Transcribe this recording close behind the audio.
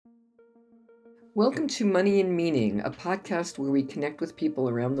Welcome to Money and Meaning, a podcast where we connect with people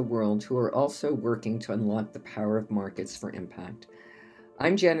around the world who are also working to unlock the power of markets for impact.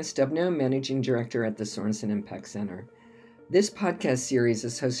 I'm Janice Dubno, Managing Director at the Sorensen Impact Center. This podcast series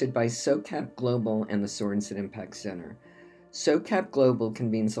is hosted by SOCAP Global and the Sorensen Impact Center. SOCAP Global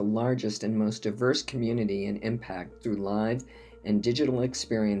convenes the largest and most diverse community in impact through live and digital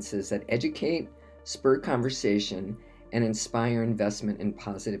experiences that educate, spur conversation, and inspire investment in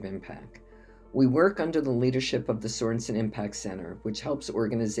positive impact. We work under the leadership of the Sorensen Impact Center, which helps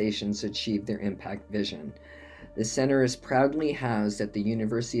organizations achieve their impact vision. The center is proudly housed at the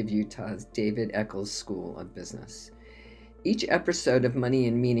University of Utah's David Eccles School of Business. Each episode of Money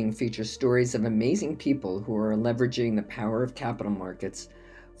and Meaning features stories of amazing people who are leveraging the power of capital markets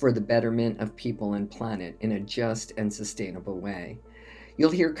for the betterment of people and planet in a just and sustainable way.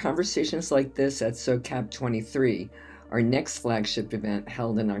 You'll hear conversations like this at SOCAP 23, our next flagship event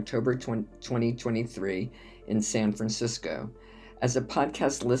held in October 2023 in San Francisco. As a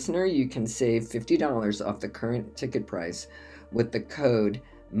podcast listener, you can save $50 off the current ticket price with the code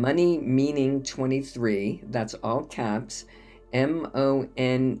MONEYMEANING23, that's all caps,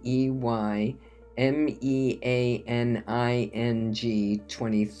 MONEYMEANING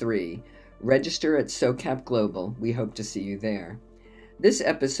 23. Register at SOCAP Global. We hope to see you there. This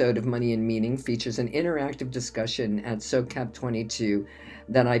episode of Money and Meaning features an interactive discussion at SOCAP 22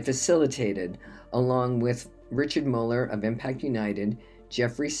 that I facilitated along with Richard Muller of Impact United,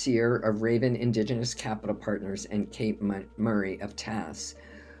 Jeffrey Sear of Raven Indigenous Capital Partners, and Kate Murray of TAS.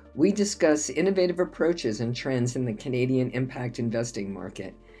 We discuss innovative approaches and trends in the Canadian impact investing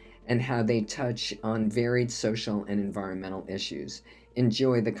market and how they touch on varied social and environmental issues.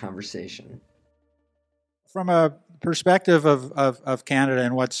 Enjoy the conversation. From a perspective of Canada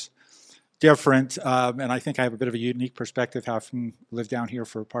and what's different, and I think I have a bit of a unique perspective, having lived down here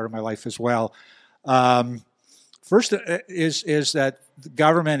for part of my life as well. First is that the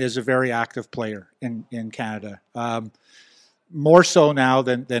government is a very active player in Canada. More so now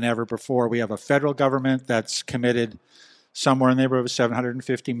than ever before. We have a federal government that's committed somewhere in the neighborhood of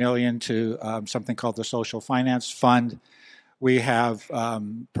 $750 million to something called the Social Finance Fund. We have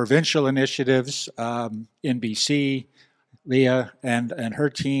provincial initiatives in BC. Leah and her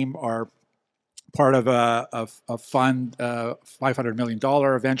team are part of a fund, $500 million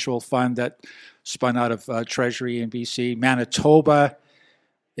eventual fund that spun out of Treasury in BC. Manitoba,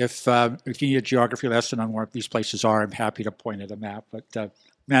 if you need a geography lesson on where these places are, I'm happy to point at a map. But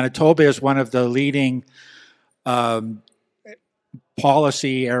Manitoba is one of the leading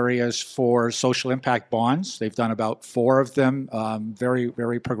policy areas for social impact bonds. They've done about 4 of them, very,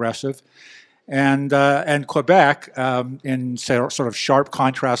 very progressive. And Quebec, in sort of sharp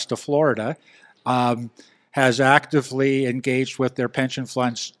contrast to Florida, has actively engaged with their pension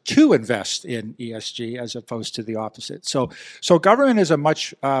funds to invest in ESG as opposed to the opposite. So government is a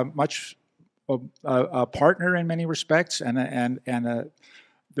much a partner in many respects, and a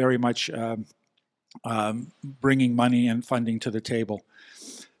very much bringing money and funding to the table.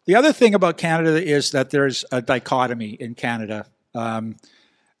 The other thing about Canada is that there's a dichotomy in Canada. On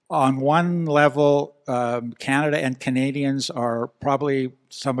one level, Canada and Canadians are probably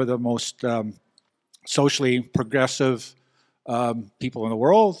some of the most socially progressive people in the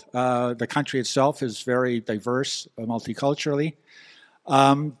world. The country itself is very diverse, multiculturally.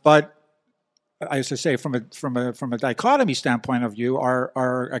 But as I say, from a dichotomy standpoint of view,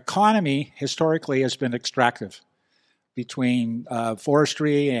 our economy historically has been extractive between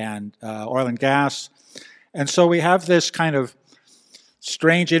forestry and oil and gas. And so we have this kind of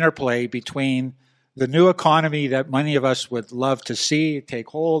strange interplay between the new economy that many of us would love to see take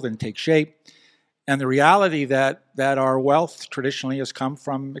hold and take shape, and the reality that our wealth traditionally has come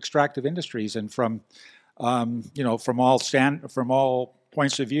from extractive industries and from all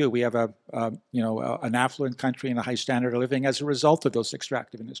points of view. We have an affluent country and a high standard of living as a result of those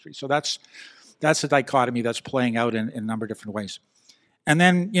extractive industries. So that's a dichotomy that's playing out in a number of different ways. And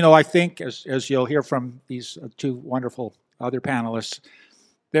then, I think, as you'll hear from these 2 wonderful other panelists,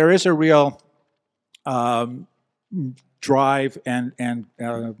 there is a real drive and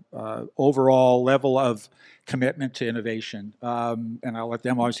overall level of commitment to innovation. And I'll let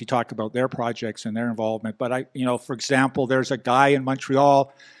them obviously talk about their projects and their involvement. But for example, there's a guy in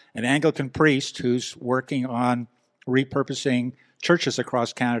Montreal, an Anglican priest, who's working on repurposing churches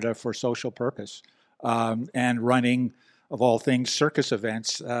across Canada for social purpose, and running, of all things, circus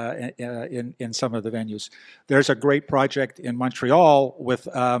events in some of the venues. There's a great project in Montreal with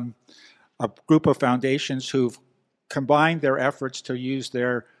a group of foundations who've combined their efforts to use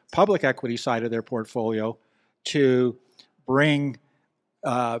their public equity side of their portfolio to bring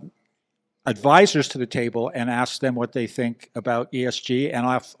advisors to the table and ask them what they think about ESG, and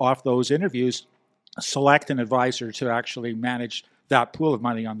off those interviews, select an advisor to actually manage that pool of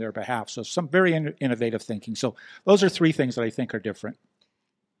money on their behalf. So some very innovative thinking. So those are three things that I think are different.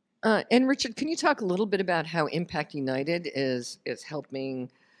 And Richard, can you talk a little bit about how Impact United is helping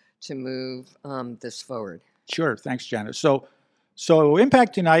to move this forward? Sure. Thanks, Janet. So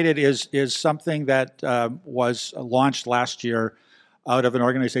Impact United is something that was launched last year out of an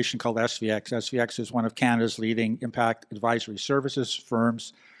organization called SVX. SVX is one of Canada's leading impact advisory services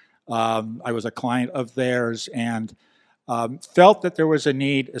firms. I was a client of theirs and felt that there was a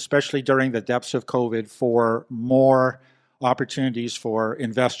need, especially during the depths of COVID, for more opportunities for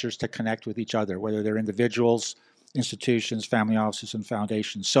investors to connect with each other, whether they're individuals, institutions, family offices, and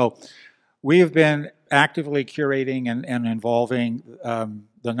foundations. So we have been actively curating and involving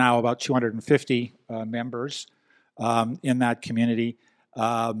the now about 250 members in that community.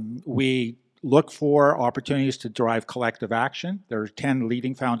 We look for opportunities to drive collective action. There are 10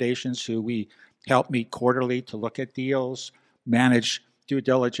 leading foundations who we help meet quarterly to look at deals, manage due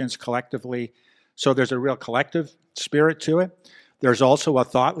diligence collectively. So there's a real collective spirit to it. There's also a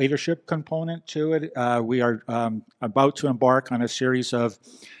thought leadership component to it. We are about to embark on a series of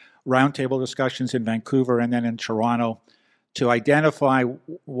roundtable discussions in Vancouver and then in Toronto to identify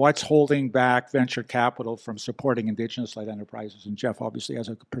what's holding back venture capital from supporting Indigenous-led enterprises. And Jeff obviously has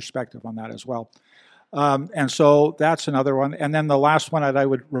a perspective on that as well. And so that's another one. And then the last one that I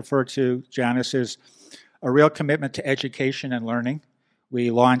would refer to, Janice, is a real commitment to education and learning. We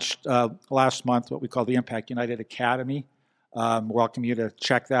launched last month what we call the Impact United Academy. Welcome you to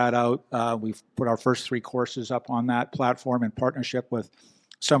check that out. We've put our first 3 courses up on that platform in partnership with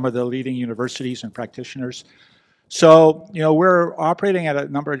some of the leading universities and practitioners. So, we're operating at a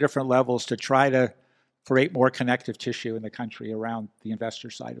number of different levels to try to create more connective tissue in the country around the investor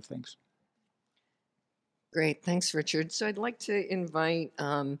side of things. Great, thanks, Richard. So I'd like to invite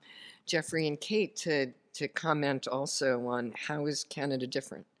Jeffrey and Kate to comment also on how is Canada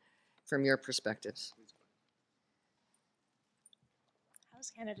different from your perspectives. How is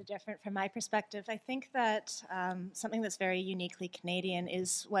Canada different from my perspective? I think that something that's very uniquely Canadian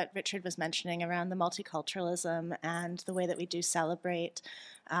is what Richard was mentioning around the multiculturalism and the way that we do celebrate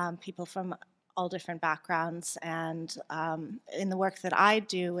people from all different backgrounds. And in the work that I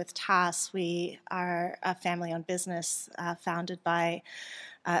do with TAS, we are a family-owned business founded by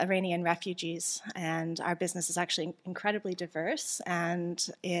Iranian refugees, and our business is actually incredibly diverse, and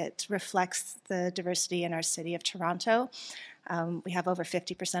it reflects the diversity in our city of Toronto. We have over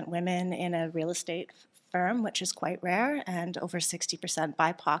 50% women in a real estate firm, which is quite rare, and over 60%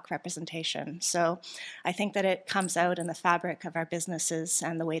 BIPOC representation. So I think that it comes out in the fabric of our businesses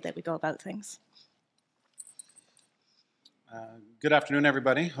and the way that we go about things. Good afternoon,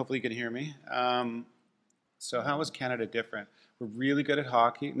 everybody. Hopefully you can hear me. So how is Canada different? We're really good at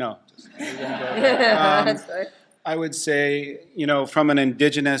hockey. No. I would say, from an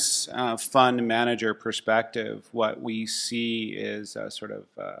Indigenous fund manager perspective, what we see is a sort of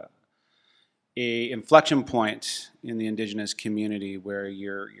a inflection point in the Indigenous community where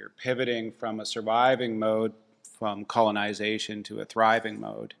you're pivoting from a surviving mode from colonization to a thriving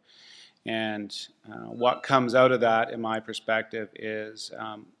mode. And what comes out of that, in my perspective, is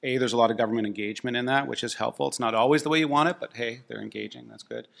there's a lot of government engagement in that, which is helpful. It's not always the way you want it, but hey, they're engaging. That's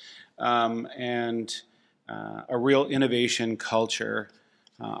good. And a real innovation culture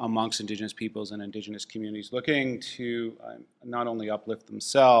amongst Indigenous peoples and Indigenous communities, looking to not only uplift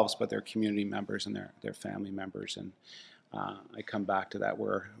themselves, but their community members and their family members. And I come back to that.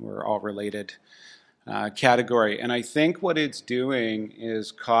 We're all related. Category. And I think what it's doing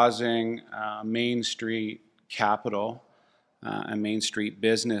is causing Main Street capital and Main Street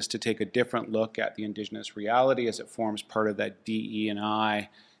business to take a different look at the Indigenous reality as it forms part of that DE&I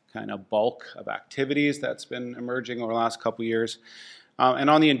kind of bulk of activities that's been emerging over the last couple of years. And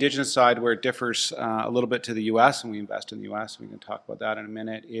on the Indigenous side, where it differs a little bit to the U.S., and we invest in the U.S., we can talk about that in a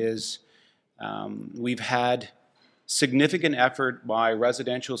minute, is we've had significant effort by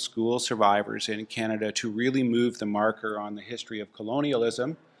residential school survivors in Canada to really move the marker on the history of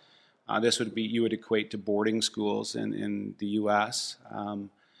colonialism. This would be, you would equate to boarding schools in the U.S.,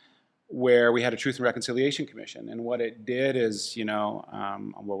 where we had a Truth and Reconciliation Commission. And what it did is,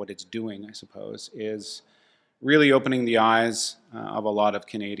 what it's doing, I suppose, is really opening the eyes of a lot of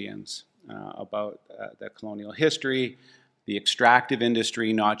Canadians about the colonial history, the extractive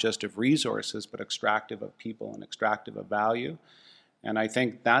industry, not just of resources, but extractive of people and extractive of value. And I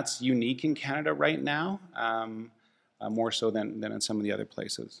think that's unique in Canada right now, more so than in some of the other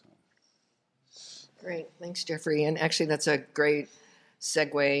places. Great, thanks, Jeffrey. And actually, that's a great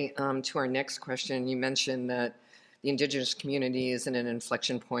segue to our next question. You mentioned that the Indigenous community is in an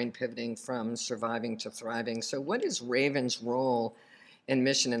inflection point, pivoting from surviving to thriving. So what is Raven's role and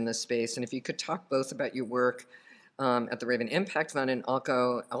mission in this space? And if you could talk both about your work at the Raven Impact Fund and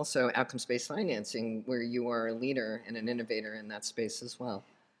also outcomes-based financing, where you are a leader and an innovator in that space as well.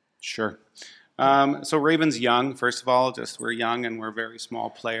 Sure. So Raven's young, first of all, just we're young and we're a very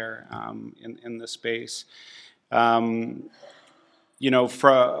small player in the space. You know,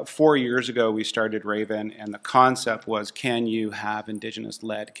 4 years ago, we started Raven, and the concept was, can you have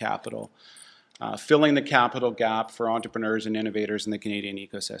Indigenous-led capital? Filling the capital gap for entrepreneurs and innovators in the Canadian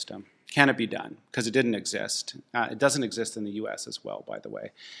ecosystem. Can it be done? Because it didn't exist. It doesn't exist in the U.S. as well, by the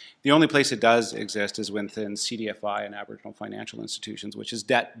way. The only place it does exist is within CDFI and Aboriginal financial institutions, which is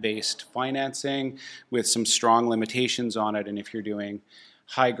debt-based financing with some strong limitations on it. And if you're doing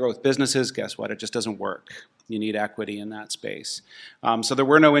high-growth businesses, guess what? It just doesn't work. You need equity in that space. So there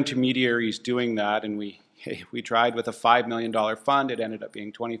were no intermediaries doing that, and we tried with a $5 million fund. It ended up being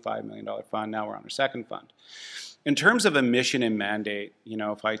a $25 million fund. Now we're on our second fund. In terms of a mission and mandate, you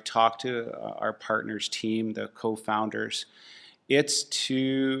know, if I talk to our partners team, the co-founders, it's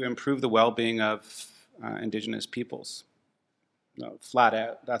to improve the well-being of Indigenous peoples. No, flat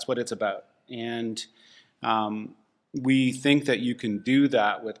out, that's what it's about. And we think that you can do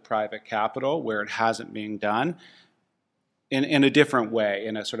that with private capital where it hasn't been done in a different way,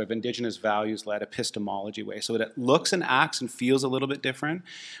 in a sort of Indigenous values-led epistemology way. So that it looks and acts and feels a little bit different.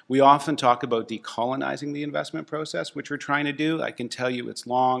 We often talk about decolonizing the investment process, which we're trying to do. I can tell you it's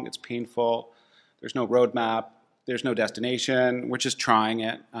long, it's painful, there's no roadmap, there's no destination. We're just trying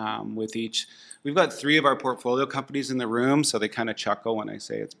it with each. We've got 3 of our portfolio companies in the room, so they kind of chuckle when I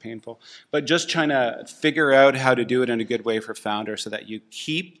say it's painful. But just trying to figure out how to do it in a good way for founders so that you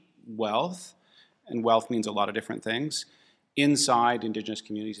keep wealth, and wealth means a lot of different things, inside Indigenous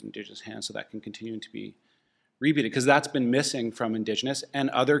communities and Indigenous hands so that can continue to be repeated, because that's been missing from Indigenous and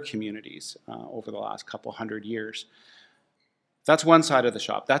other communities over the last couple hundred years. That's one side of the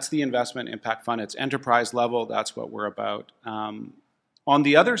shop. That's the investment impact fund. It's enterprise level. That's what we're about. On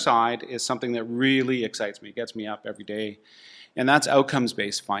the other side is something that really excites me, gets me up every day, and that's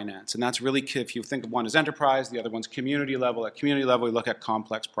outcomes-based finance. And that's really, if you think of one as enterprise, the other one's community level. At community level, we look at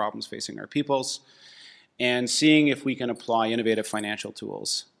complex problems facing our peoples and seeing if we can apply innovative financial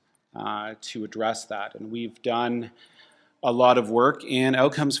tools to address that. And we've done a lot of work in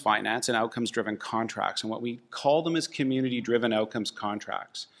outcomes finance and outcomes-driven contracts. And what we call them is community-driven outcomes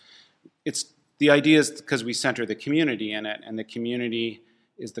contracts. The idea is because we center the community in it, and the community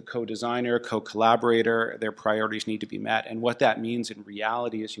is the co-designer, co-collaborator. Their priorities need to be met. And what that means in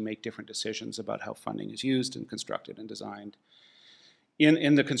reality is you make different decisions about how funding is used and constructed and designed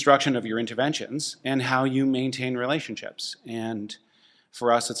in the construction of your interventions and how you maintain relationships. And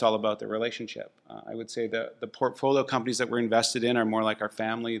for us, it's all about the relationship. I would say the portfolio companies that we're invested in are more like our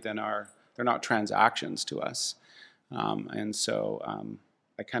family than they're not transactions to us. And so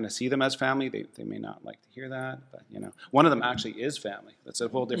I kind of see them as family. They may not like to hear that, but you know, one of them actually is family. That's a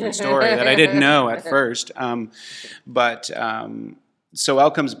whole different story that I didn't know at first. So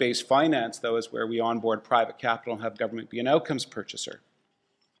outcomes-based finance, though, is where we onboard private capital and have government be an outcomes purchaser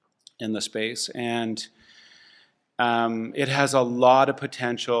in the space. And it has a lot of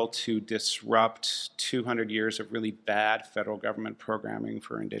potential to disrupt 200 years of really bad federal government programming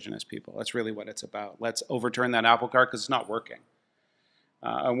for Indigenous people. That's really what it's about. Let's overturn that apple cart because it's not working.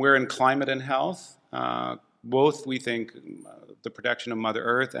 And we're in climate and health. Both, we think, the protection of Mother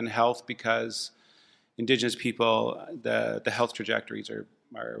Earth and health, because Indigenous people, the health trajectories are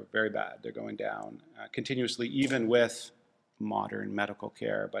very bad. They're going down continuously, even with modern medical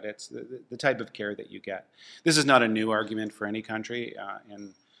care, but it's the type of care that you get. This is not a new argument for any country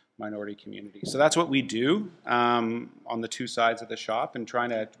in minority communities. So that's what we do on the 2 sides of the shop, and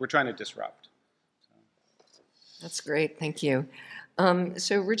we're trying to disrupt. That's great, thank you.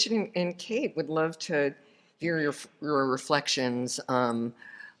 So Richard and Kate would love to hear your reflections on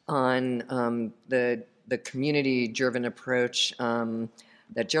the community-driven approach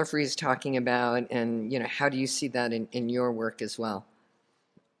that Jeffrey's talking about, and how do you see that in your work as well?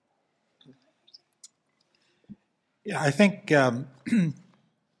 Yeah, I think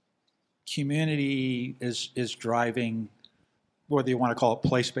community is driving, whether you want to call it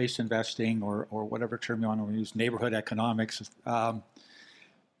place-based investing or whatever term you want to use, neighborhood economics.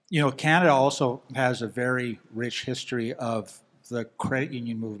 Canada also has a very rich history of the credit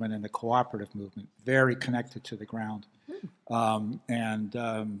union movement and the cooperative movement, very connected to the ground.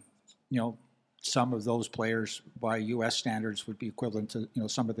 Some of those players by U.S. standards would be equivalent to,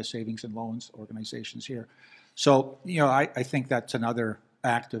 some of the savings and loans organizations here. So, I think that's another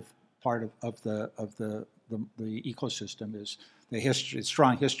active part of the ecosystem is the history,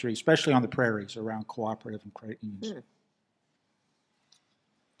 strong history, especially on the prairies around cooperative and credit unions.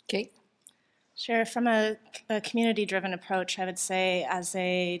 Kate? Sure. From a community-driven approach, I would say as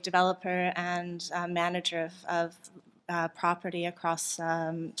a developer and manager of property across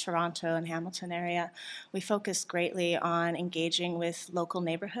Toronto and Hamilton area, we focus greatly on engaging with local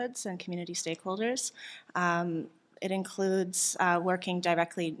neighborhoods and community stakeholders. It includes working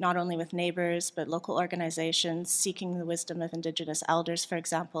directly not only with neighbors, but local organizations, seeking the wisdom of Indigenous elders, for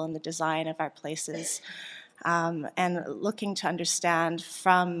example, in the design of our places, and looking to understand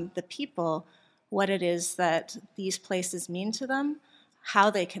from the people what it is that these places mean to them, how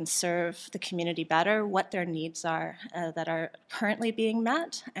they can serve the community better, what their needs are that are currently being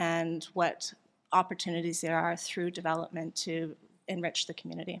met, and what opportunities there are through development to enrich the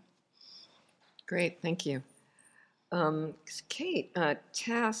community. Great, thank you. Kate,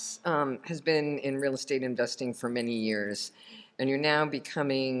 TAS has been in real estate investing for many years, and you're now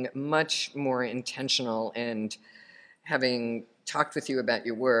becoming much more intentional. And having talked with you about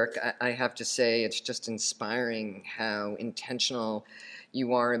your work, I have to say it's just inspiring how intentional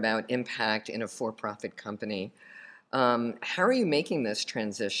you are about impact in a for-profit company. How are you making this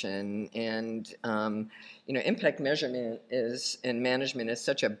transition? And impact measurement and management is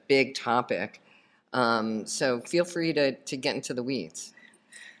such a big topic. So feel free to get into the weeds.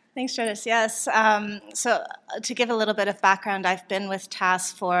 Thanks, Jonas. Yes. So to give a little bit of background, I've been with TAS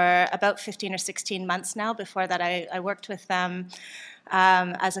for about 15 or 16 months now. Before that, I worked with them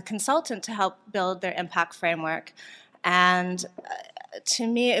as a consultant to help build their impact framework. And to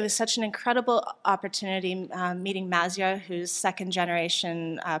me, it was such an incredible opportunity meeting Mazyar, who's second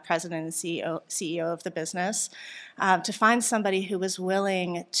generation president and CEO of the business, to find somebody who was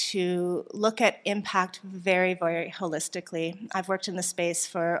willing to look at impact very, very holistically. I've worked in the space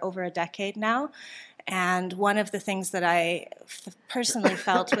for over a decade now. And one of the things that I personally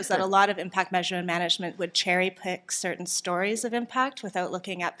felt was that a lot of impact measurement management would cherry pick certain stories of impact without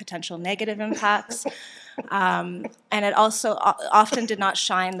looking at potential negative impacts. And it also often did not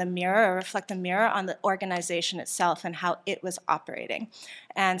shine the mirror or reflect the mirror on the organization itself and how it was operating.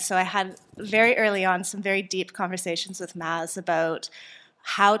 And so I had very early on some very deep conversations with Maz about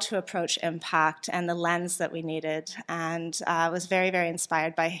how to approach impact and the lens that we needed, and was very, very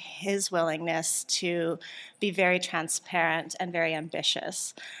inspired by his willingness to be very transparent and very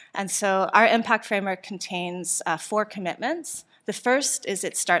ambitious. And so our impact framework contains 4 commitments. The first is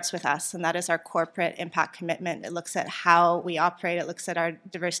it starts with us, and that is our corporate impact commitment. It looks at how we operate. It looks at our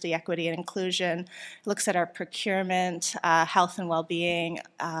diversity, equity, and inclusion. It looks at our procurement, health and well-being,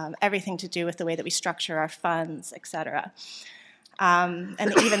 everything to do with the way that we structure our funds, et cetera.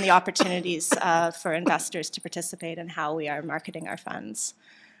 And even the opportunities for investors to participate in how we are marketing our funds.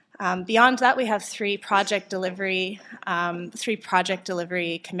 Beyond that, we have 3 project delivery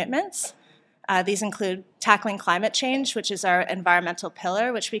commitments. These include tackling climate change, which is our environmental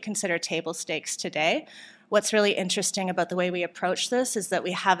pillar, which we consider table stakes today. What's really interesting about the way we approach this is that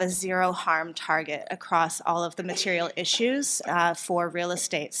we have a zero harm target across all of the material issues for real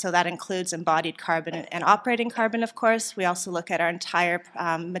estate. So that includes embodied carbon and operating carbon, of course. We also look at our entire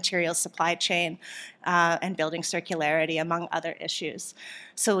material supply chain and building circularity, among other issues.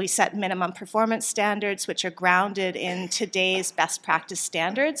 So we set minimum performance standards, which are grounded in today's best practice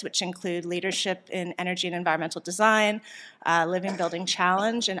standards, which include leadership in energy and environmental design, Living Building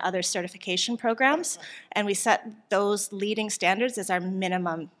Challenge, and other certification programs. And we set those leading standards as our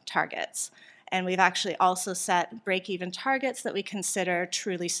minimum targets. And we've actually also set break-even targets that we consider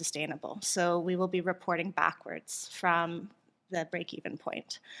truly sustainable. So we will be reporting backwards from the break-even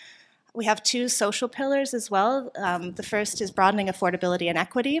point. We have 2 social pillars as well. The first is broadening affordability and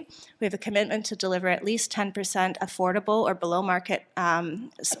equity. We have a commitment to deliver at least 10% affordable or below market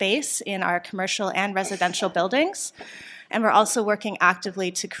space in our commercial and residential buildings. And we're also working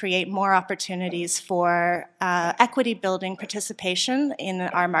actively to create more opportunities for equity building participation in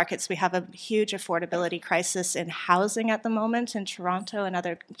our markets. We have a huge affordability crisis in housing at the moment in Toronto and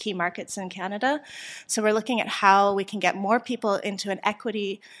other key markets in Canada. So we're looking at how we can get more people into an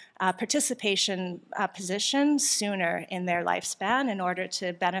equity participation position sooner in their lifespan in order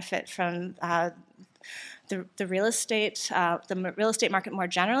to benefit from the real estate market more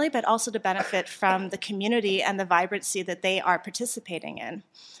generally, but also to benefit from the community and the vibrancy that they are participating in.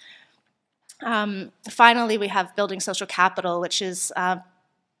 Finally, we have building social capital, which is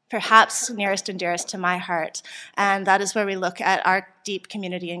perhaps nearest and dearest to my heart. And that is where we look at our deep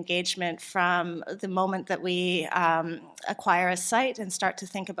community engagement from the moment that we acquire a site and start to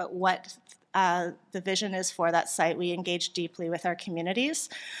think about what the vision is for that site, we engage deeply with our communities,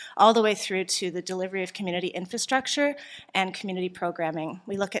 all the way through to the delivery of community infrastructure and community programming.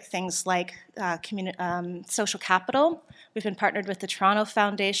 We look at things like social capital. We've been partnered with the Toronto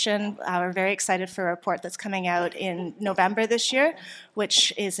Foundation. We're very excited for a report that's coming out in November this year,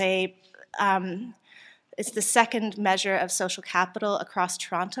 which is it's the second measure of social capital across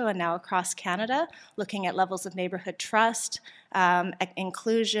Toronto and now across Canada, looking at levels of neighborhood trust,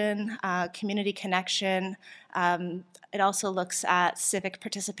 inclusion, community connection. It also looks at civic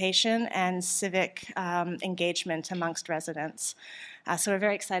participation and civic engagement amongst residents. So we're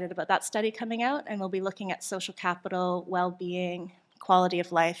very excited about that study coming out, and we'll be looking at social capital, well-being, quality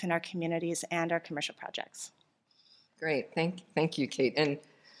of life in our communities and our commercial projects. Great, thank you, Kate. And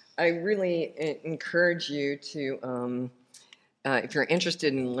I really encourage you to, if you're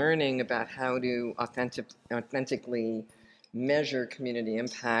interested in learning about how to authentically measure community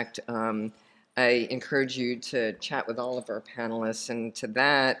impact, I encourage you to chat with all of our panelists. And to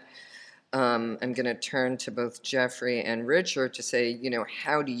that, I'm going to turn to both Jeffrey and Richard to say,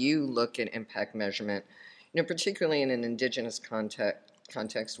 how do you look at impact measurement, particularly in an Indigenous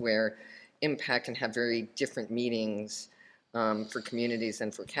context where impact can have very different meanings for communities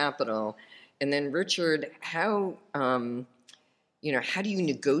and for capital. And then Richard, how do you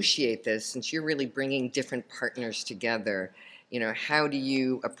negotiate this since you're really bringing different partners together? How do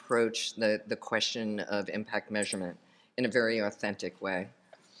you approach the question of impact measurement in a very authentic way?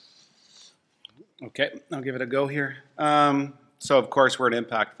 Okay, I'll give it a go here. So of course we're an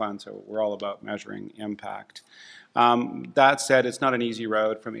impact fund, so we're all about measuring impact. That said, it's not an easy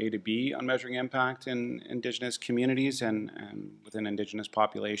road from A to B on measuring impact in Indigenous communities and within Indigenous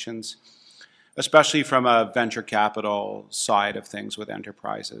populations, especially from a venture capital side of things with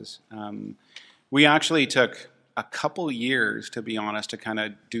enterprises. We actually took a couple years, to be honest, to kind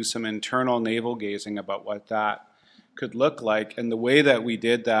of do some internal navel gazing about what that could look like. And the way that we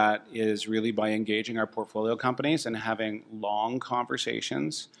did that is really by engaging our portfolio companies and having long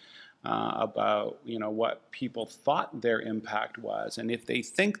conversations about what people thought their impact was, and if they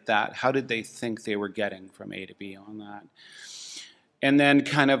think that, how did they think they were getting from A to B on that? And then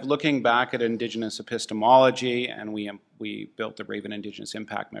kind of looking back at Indigenous epistemology, and we built the Raven Indigenous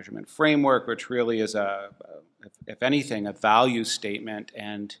Impact Measurement Framework, which really is if anything, a value statement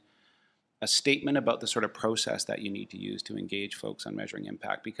and a statement about the sort of process that you need to use to engage folks on measuring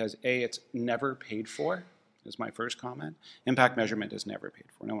impact. Because A, it's never paid for, is my first comment. Impact measurement is never paid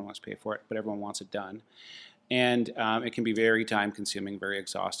for. No one wants to pay for it, but everyone wants it done. And it can be very time-consuming, very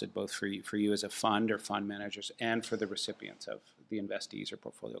exhausted, both for you as a fund or fund managers and for the recipients of the investees or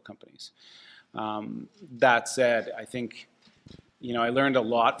portfolio companies. That said, I think I learned a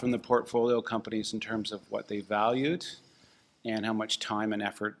lot from the portfolio companies in terms of what they valued and how much time and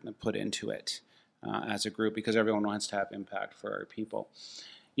effort they put into it as a group, because everyone wants to have impact for our people.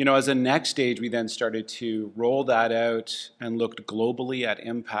 As a next stage, we then started to roll that out and looked globally at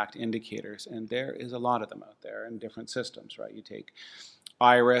impact indicators. And there is a lot of them out there in different systems, right? You take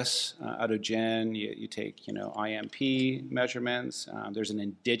IRIS out of GIN, you take, IMP measurements. There's an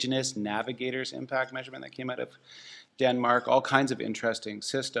Indigenous Navigators impact measurement that came out of Denmark, all kinds of interesting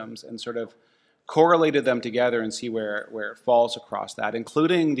systems, and sort of correlated them together and see where it falls across that,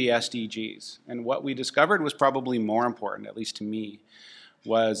 including the SDGs. And what we discovered was probably more important, at least to me,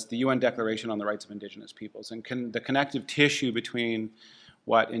 was the UN Declaration on the Rights of Indigenous Peoples and the connective tissue between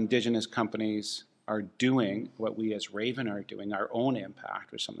what Indigenous companies are doing, what we as Raven are doing, our own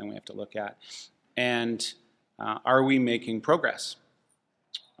impact, is something we have to look at, and are we making progress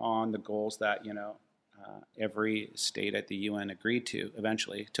on the goals that every state at the UN agreed to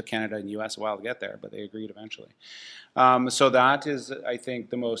eventually. It took Canada and US a while to get there, but they agreed eventually. So that is, I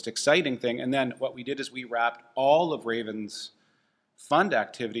think, the most exciting thing. And then what we did is we wrapped all of Raven's fund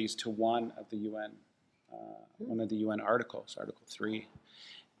activities to one of the UN articles, Article 3.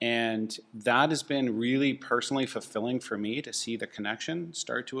 And that has been really personally fulfilling for me to see the connection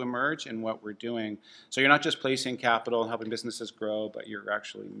start to emerge in what we're doing. So you're not just placing capital and helping businesses grow, but you're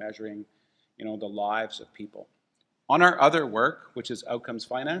actually measuring the lives of people. On our other work, which is outcomes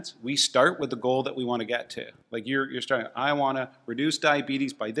finance, we start with the goal that we want to get to. Like you're starting, I want to reduce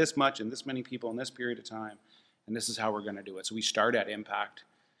diabetes by this much and this many people in this period of time, and this is how we're going to do it. So we start at impact.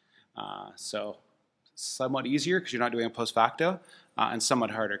 So somewhat easier because you're not doing it post facto, and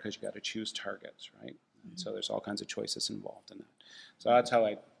somewhat harder because you got to choose targets, right? Mm-hmm. So there's all kinds of choices involved in that. So that's how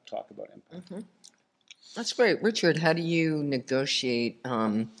I talk about impact. Mm-hmm. That's great. Richard, how do you negotiate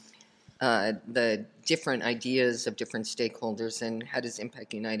the different ideas of different stakeholders, and how does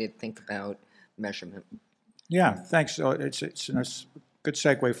Impact United think about measurement? Yeah, thanks. So it's a good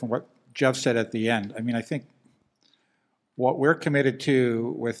segue from what Jeff said at the end. I mean, I think what we're committed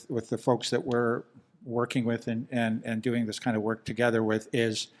to with the folks that we're working with and doing this kind of work together with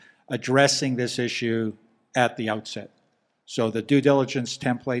is addressing this issue at the outset. So the due diligence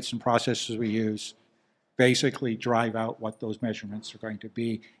templates and processes we use basically drive out what those measurements are going to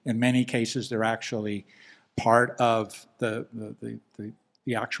be. In many cases, they're actually part of the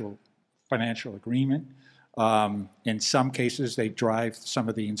actual financial agreement. In some cases, they drive some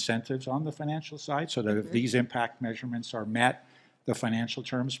of the incentives on the financial side, so that if these impact measurements are met, the financial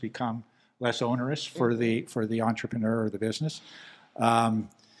terms become less onerous for the entrepreneur or the business.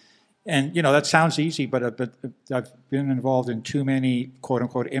 And that sounds easy, but I've been involved in too many quote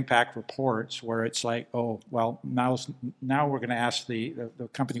unquote impact reports where it's like, oh well, now we're going to ask the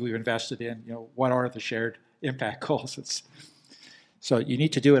company we've invested in, what are the shared impact goals? So you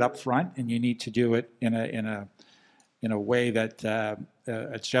need to do it up front, and you need to do it in a way that,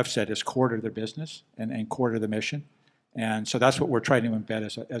 as Jeff said, is core to their business and core to the mission. And so that's what we're trying to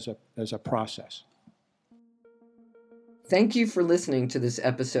embed as a process. Thank you for listening to this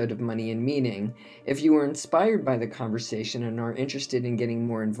episode of Money and Meaning. If you were inspired by the conversation and are interested in getting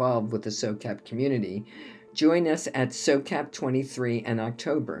more involved with the SOCAP community, join us at SOCAP 23 in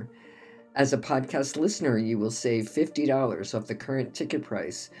October. As a podcast listener, you will save $50 off the current ticket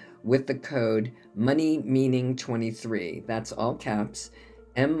price with the code MONEYMEANING23. That's all caps,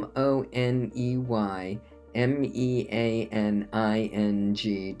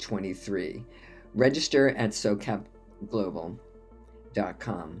 MONEYMEANING 23. Register at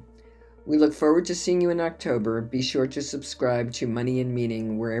SOCAPglobal.com. We look forward to seeing you in October. Be sure to subscribe to Money and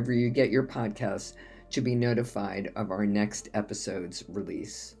Meaning wherever you get your podcasts to be notified of our next episode's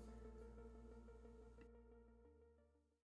release.